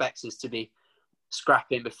of expects us to be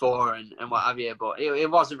scrapping before and what have you, but it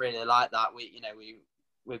wasn't really like that. We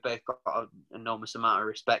both got an enormous amount of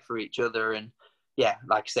respect for each other, and yeah,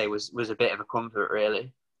 like I say, was a bit of a comfort,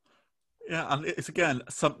 really. Yeah, and it's again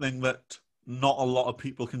something that not a lot of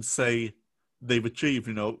people can say they've achieved.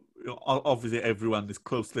 You know, obviously everyone is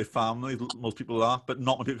close to their families, most people are, but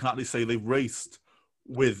not many people can actually say they've raced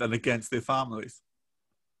with and against their families.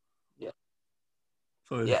 Yeah,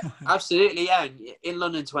 So, yeah, absolutely. Yeah, in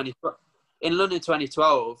London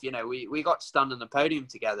 2012, you know, we got to stand on the podium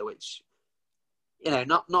together, which, you know,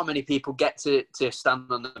 not many people get to stand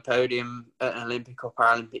on the podium at an Olympic or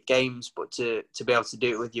Paralympic Games, but to be able to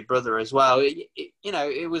do it with your brother as well, you know,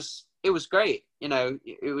 it was great. You know,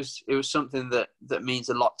 it was something that means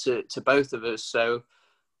a lot to both of us. So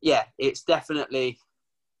yeah, it's definitely,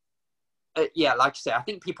 yeah, like I say, I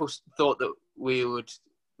think people thought that we would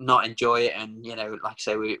not enjoy it, and, you know, like I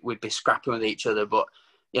say, we'd be scrapping with each other, but,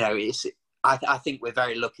 you know, I think we're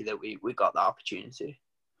very lucky that we got that opportunity.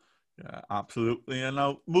 Yeah, absolutely. And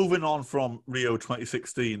now moving on from Rio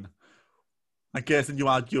 2016, I guess, and you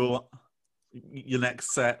had your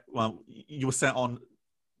next set. Well, you were set on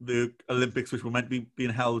the Olympics, which were meant to be being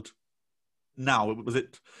held now. Was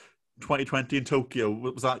it 2020 in Tokyo?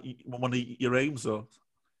 Was that one of your aims, or?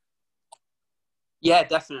 Yeah,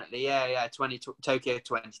 definitely. Yeah. Tokyo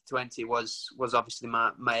 2020 was obviously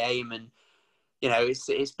my aim, and, you know,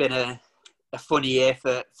 it's been a funny year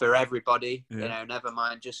for everybody. Yeah. You know, never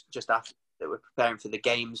mind just after that we're preparing for the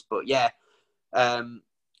games, but yeah,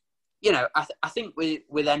 you know, I think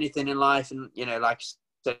with anything in life, and, you know, like I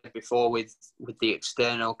said before, with the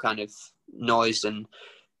external kind of noise, and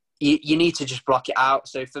you need to just block it out.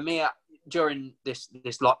 So for me, during this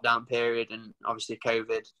lockdown period and obviously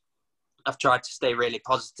COVID, I've tried to stay really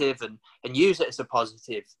positive and use it as a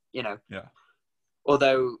positive, you know. Yeah.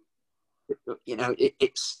 Although, you know,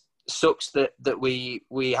 it sucks that we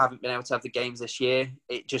haven't been able to have the games this year.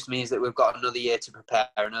 It just means that we've got another year to prepare,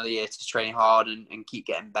 another year to train hard and keep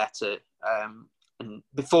getting better. And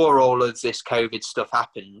before all of this COVID stuff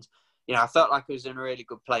happened, you know, I felt like I was in a really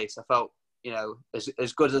good place. I felt, you know,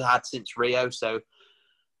 as good as I had since Rio. So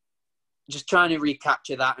just trying to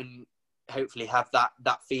recapture that and hopefully have that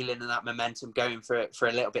feeling and that momentum going for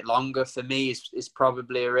a little bit longer, for me is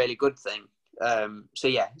probably a really good thing. So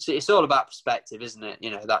yeah, it's all about perspective, isn't it?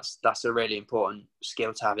 You know, that's a really important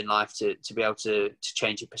skill to have in life, to be able to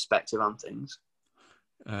change your perspective on things.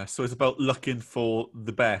 So it's about looking for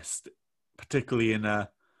the best, particularly in I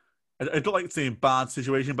don't like to say a bad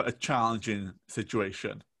situation, but a challenging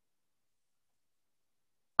situation.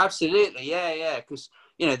 Absolutely, yeah. Because,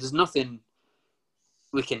 you know, there's nothing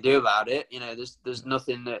we can do about it. You know, there's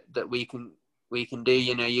nothing that we can do.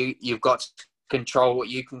 You know, you've got to control what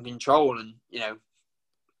you can control, and, you know,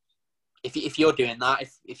 if you're doing that,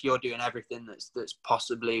 if you're doing everything that's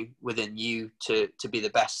possibly within you to be the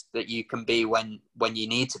best that you can be when you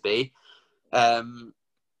need to be,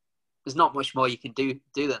 there's not much more you can do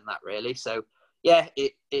than that, really. So yeah,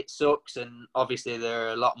 it sucks, and obviously there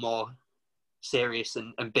are a lot more serious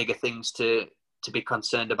and bigger things to to be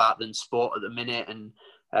concerned about than sport at the minute. And,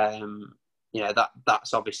 you know,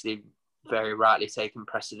 that's obviously very rightly taken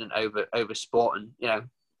precedent over sport. And, you know,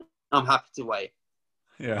 I'm happy to wait.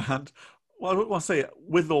 Yeah, and well, I'll say,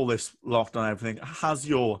 with all this lockdown and everything, has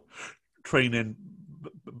your training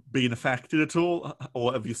been affected at all,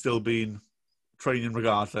 or have you still been training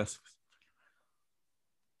regardless?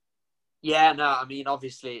 Yeah, no, I mean,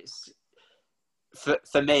 obviously, it's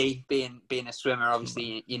for me being a swimmer.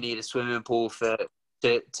 Obviously, you need a swimming pool to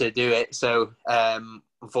do it. So,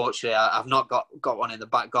 unfortunately, I've not got one in the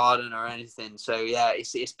back garden or anything. So, yeah,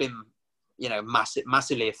 it's been, you know,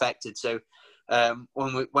 massively affected. So,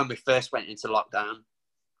 when we first went into lockdown,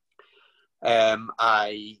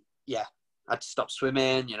 I had to stop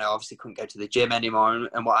swimming. You know, obviously couldn't go to the gym anymore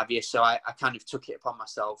and what have you. So I kind of took it upon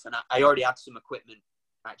myself, and I already had some equipment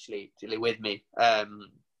actually with me at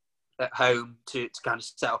home to kind of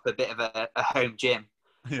set up a bit of a home gym,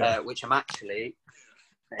 which I'm actually.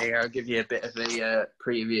 Here, I'll give you a bit of a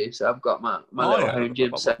preview. So I've got my little home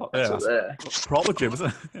gym set up there. Proper gym,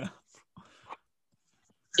 isn't it?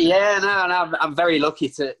 Yeah, no, I'm very lucky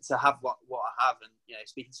to have what I have, and you know,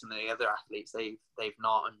 speaking to some of the other athletes, they've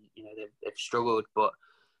not, and you know, they've struggled. But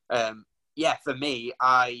yeah, for me,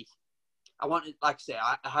 I wanted, like I say,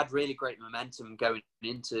 I had really great momentum going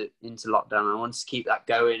into lockdown. I wanted to keep that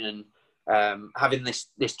going, and having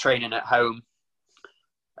this training at home,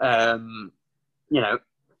 you know,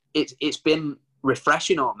 it's been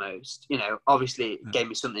refreshing almost. You know, obviously it gave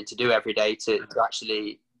me something to do every day to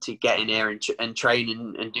actually to get in here and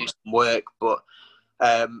train and do some work. But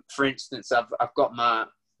for instance, I've got my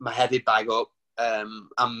heavy bag up. I'm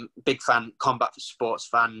a big combat sports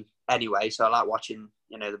fan anyway, so I like watching,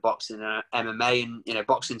 you know, the boxing and MMA, and you know,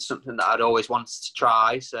 boxing's something that I'd always wanted to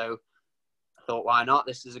try. So I thought, why not?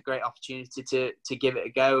 This is a great opportunity to give it a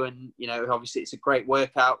go, and you know, obviously it's a great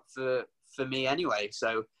workout for me anyway.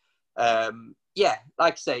 So yeah,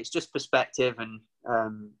 like I say, it's just perspective and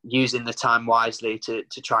using the time wisely to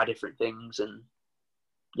try different things and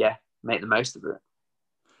yeah, make the most of it.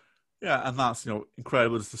 Yeah, and that's, you know,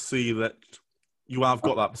 incredible to see that you have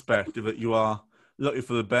got that perspective, that you are looking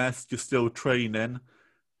for the best, you're still training,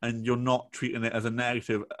 and you're not treating it as a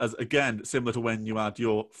negative. As again, similar to when you had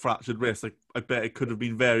your fractured wrist, like, I bet it could have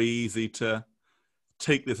been very easy to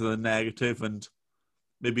take this as a negative and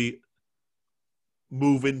maybe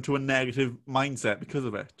move into a negative mindset because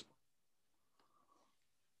of it.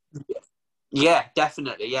 Yeah,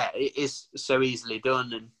 definitely. Yeah, it is so easily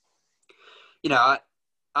done. And, you know,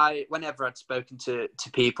 I whenever I'd spoken to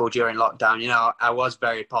people during lockdown, you know, I was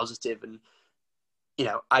very positive, and, you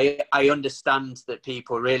know, I understand that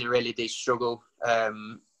people really, really did struggle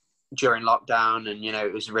during lockdown, and, you know,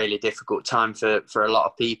 it was a really difficult time for a lot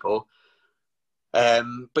of people.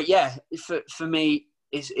 But yeah, for me,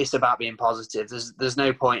 it's about being positive. There's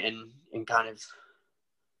no point in kind of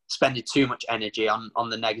spending too much energy on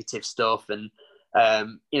the negative stuff. And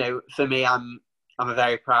you know, for me, I'm a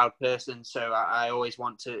very proud person, so I always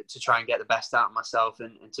want to try and get the best out of myself,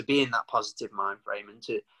 and to be in that positive mind frame, and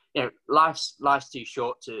to, you know, life's too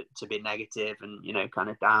short to be negative and, you know, kind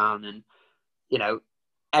of down. And, you know,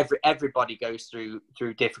 everybody goes through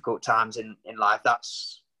difficult times in life.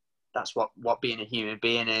 That's what being a human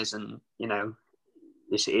being is. And, you know,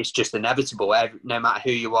 it's just inevitable. No matter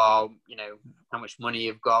who you are, you know, how much money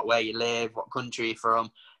you've got, where you live, what country you're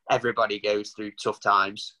from, everybody goes through tough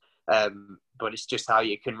times. But it's just how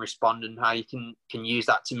you can respond and how you can use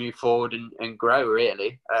that to move forward and grow,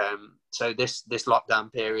 really. So this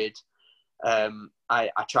lockdown period, I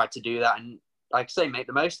tried to do that, and, like I say, make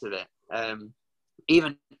the most of it.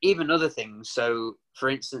 Even other things. So, for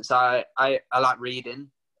instance, I like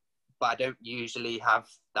reading, but I don't usually have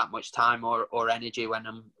that much time or energy when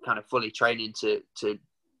I'm kind of fully training to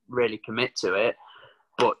really commit to it.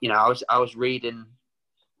 But, you know, I was reading,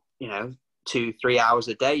 you know, 2-3 hours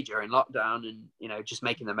a day during lockdown, and, you know, just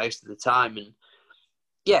making the most of the time. And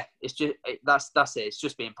yeah, it's just, that's it. It's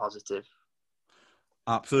just being positive.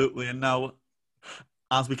 Absolutely. And now,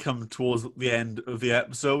 as we come towards the end of the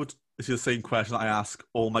episode, this is the same question that I ask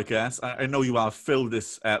all my guests. I know you have filled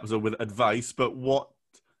this episode with advice, but what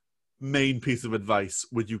main piece of advice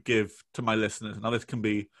would you give to my listeners? Now, this can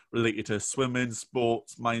be related to swimming,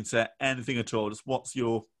 sports, mindset, anything at all. Just what's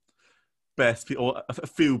your best, or a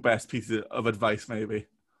few best pieces of advice, maybe?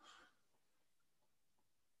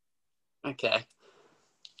 Okay.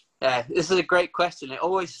 Yeah, this is a great question. It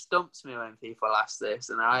always stumps me when people ask this,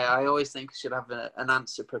 and I always think I should have an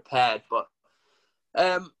answer prepared. But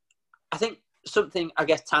I think something, I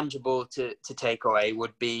guess, tangible to take away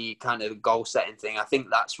would be kind of the goal setting thing. I think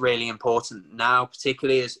that's really important now,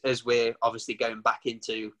 particularly as we're obviously going back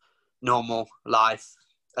into normal life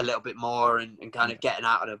a little bit more, and kind of getting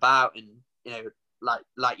out and about, and, you know,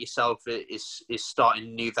 like yourself is starting a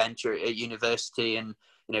new venture at university, and,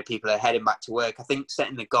 you know, people are heading back to work. I think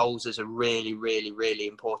setting the goals is a really, really, really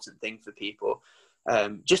important thing for people,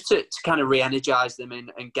 just to kind of re-energize them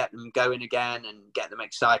and get them going again, and get them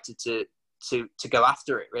excited to go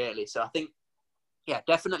after it, really. So I think, yeah,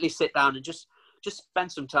 definitely sit down and just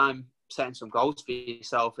spend some time setting some goals for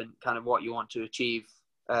yourself and kind of what you want to achieve.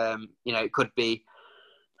 You know, it could be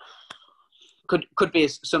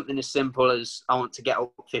something as simple as, I want to get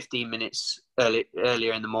up 15 minutes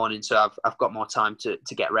earlier in the morning, so I've got more time to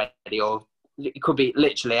get ready. Or it could be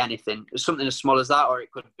literally anything, something as small as that. Or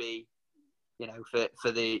it could be, you know,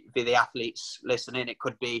 for the athletes listening, it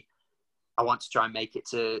could be, I want to try and make it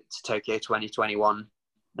to Tokyo 2021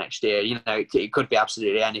 next year. You know, it could be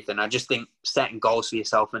absolutely anything. I just think setting goals for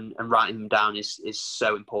yourself and writing them down is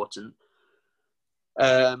so important.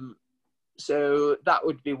 So that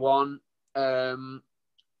would be one. I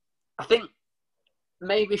think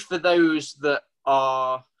maybe for those that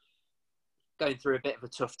are going through a bit of a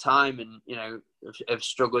tough time, and, you know, have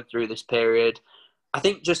struggled through this period, I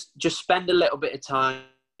think just spend a little bit of time,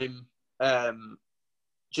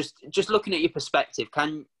 just looking at your perspective.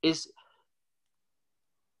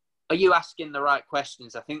 Are you asking the right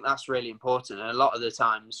questions? I think that's really important. And a lot of the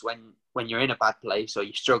times when you're in a bad place or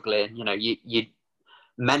you're struggling, you know, you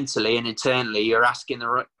mentally and internally, you're asking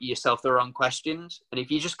yourself the wrong questions. And if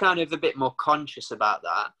you're just kind of a bit more conscious about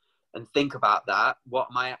that and think about that, what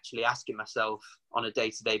am I actually asking myself on a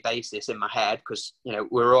day-to-day basis in my head? Because, you know,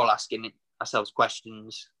 we're all asking ourselves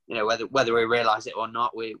questions, you know, whether we realize it or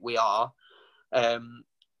not, we are. Can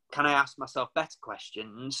I ask myself better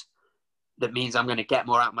questions? That means I'm going to get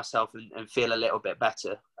more out of myself and feel a little bit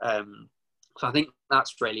better. So I think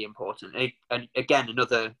that's really important. And again,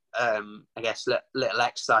 another, I guess, little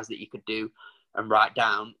exercise that you could do and write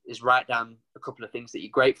down a couple of things that you're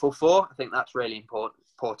grateful for. I think that's really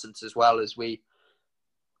important as well, as we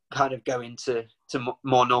kind of go into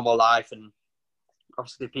more normal life. And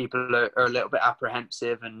obviously people are a little bit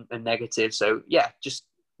apprehensive and negative. So yeah, just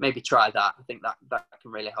maybe try that. I think that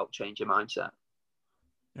can really help change your mindset.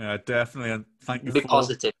 Yeah, definitely. And thank you be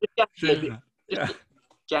positive.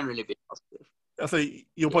 Generally be positive. I say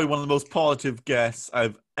you're probably one of the most positive guests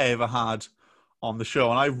I've ever had on the show,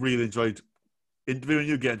 and I really enjoyed interviewing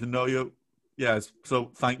you, getting to know you. Yes, so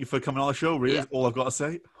thank you for coming on the show. Really, is all I've got to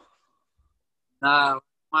say. No,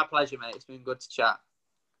 my pleasure, mate. It's been good to chat.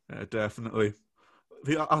 Yeah, definitely.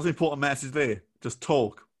 That's an important message there. Just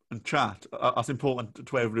talk and chat. That's important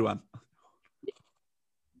to everyone.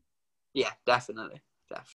 Yeah, definitely.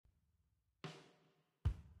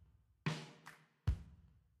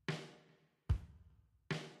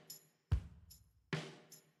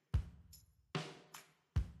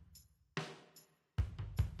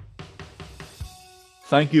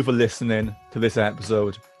 Thank you for listening to this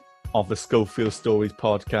episode of the Schofield Stories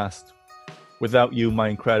podcast. Without you, my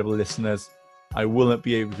incredible listeners, I wouldn't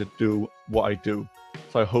be able to do what I do.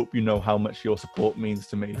 So I hope you know how much your support means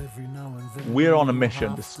to me. We're on a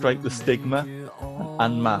mission to strike the stigma and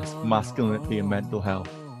unmask masculinity and mental health.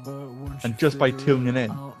 And just by tuning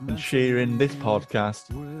in and sharing this podcast,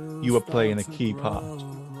 you are playing a key part.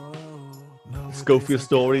 Schofield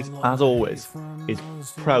Stories, as always, is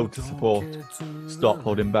proud to support Stop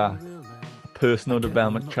Holding Back, a personal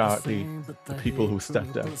development charity for people who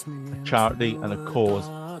stepped up, a charity and a cause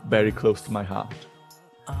very close to my heart.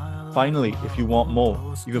 Finally, if you want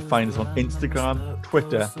more, you can find us on Instagram,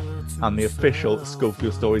 Twitter, and the official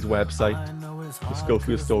Schofield Stories website,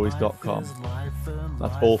 theschofieldstories.com.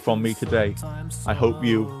 That's all from me today. I hope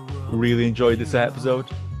you really enjoyed this episode,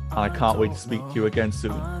 and I can't wait to speak to you again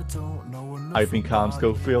soon. I've been Callum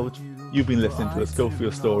Schofield. You've been listening to the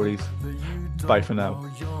Schofield Stories. Bye for now.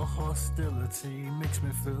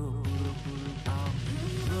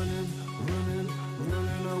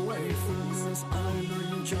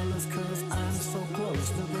 Jealous cause I'm so close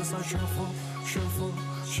to this. I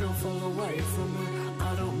shuffle away from it.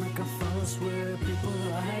 I don't make a fuss with people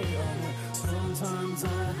that hate on it. Sometimes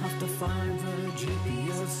I have to find the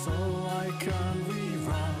GPS so I can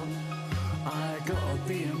reroute. I gotta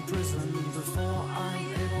be in prison before I'm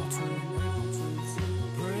able to